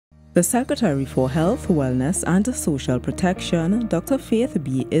The Secretary for Health, Wellness and Social Protection, Dr. Faith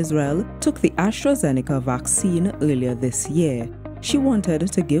B.Yisrael, took the AstraZeneca vaccine earlier this year. She wanted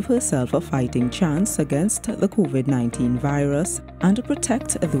to give herself a fighting chance against the COVID-19 virus and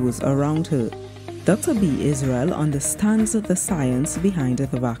protect those around her. Dr. B.Yisrael understands the science behind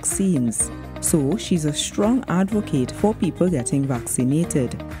the vaccines, so she's a strong advocate for people getting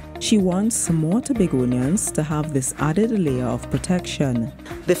vaccinated. She wants more Tobagonians to have this added layer of protection.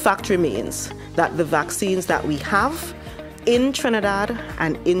 The fact remains that the vaccines that we have in Trinidad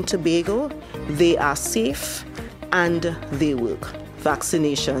and in Tobago, they are safe and they work.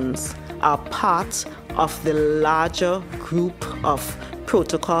 Vaccinations are part of the larger group of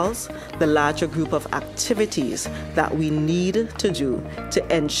protocols, the larger group of activities that we need to do to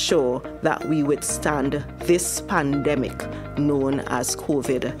ensure that we withstand this pandemic known as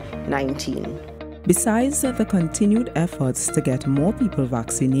COVID-19. Besides the continued efforts to get more people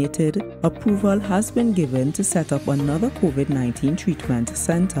vaccinated, approval has been given to set up another COVID-19 treatment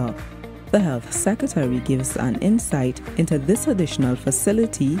center. The Health Secretary gives an insight into this additional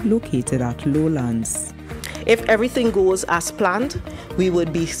facility located at Lowlands. If everything goes as planned, we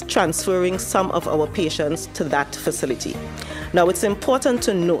would be transferring some of our patients to that facility. Now, it's important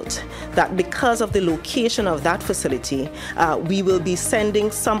to note that because of the location of that facility, we will be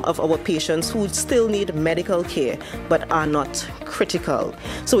sending some of our patients who still need medical care but are not critical.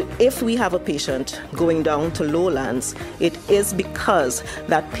 So if we have a patient going down to Lowlands, it is because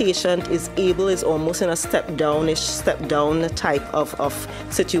that patient is almost in a step down type of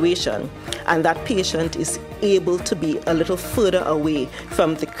situation. And that patient is able to be a little further away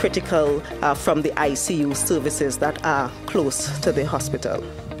from the critical, from the ICU services that are close to the hospital.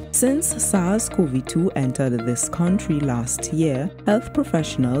 Since SARS-CoV-2 entered this country last year, health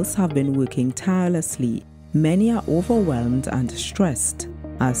professionals have been working tirelessly. Many are overwhelmed and stressed.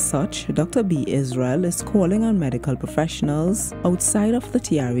 As such, Dr. B.Yisrael is calling on medical professionals outside of the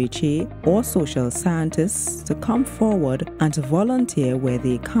TRHA or social scientists to come forward and to volunteer where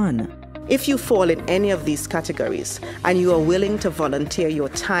they can. If you fall in any of these categories and you are willing to volunteer your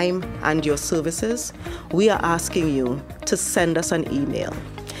time and your services, we are asking you to send us an email.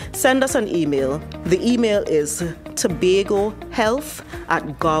 Send us an email. The email is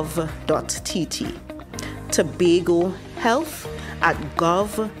tobagohealth@gov.tt.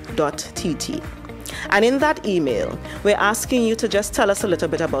 tobagohealth@gov.tt. And in that email, we're asking you to just tell us a little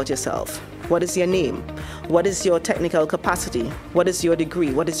bit about yourself. What is your name? What is your technical capacity? What is your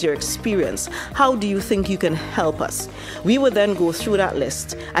degree? What is your experience? How do you think you can help us? We will then go through that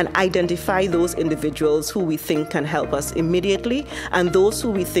list and identify those individuals who we think can help us immediately and those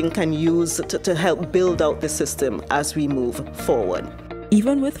who we think can use to help build out the system as we move forward.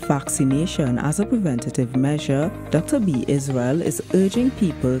 Even with vaccination as a preventative measure, Dr. B.Yisrael is urging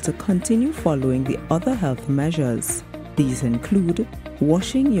people to continue following the other health measures. These include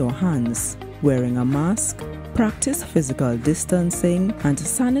washing your hands, wearing a mask, practice physical distancing, and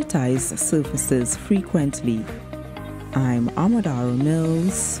sanitize surfaces frequently. I'm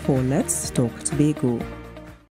Omodara for Let's Talk Tobago.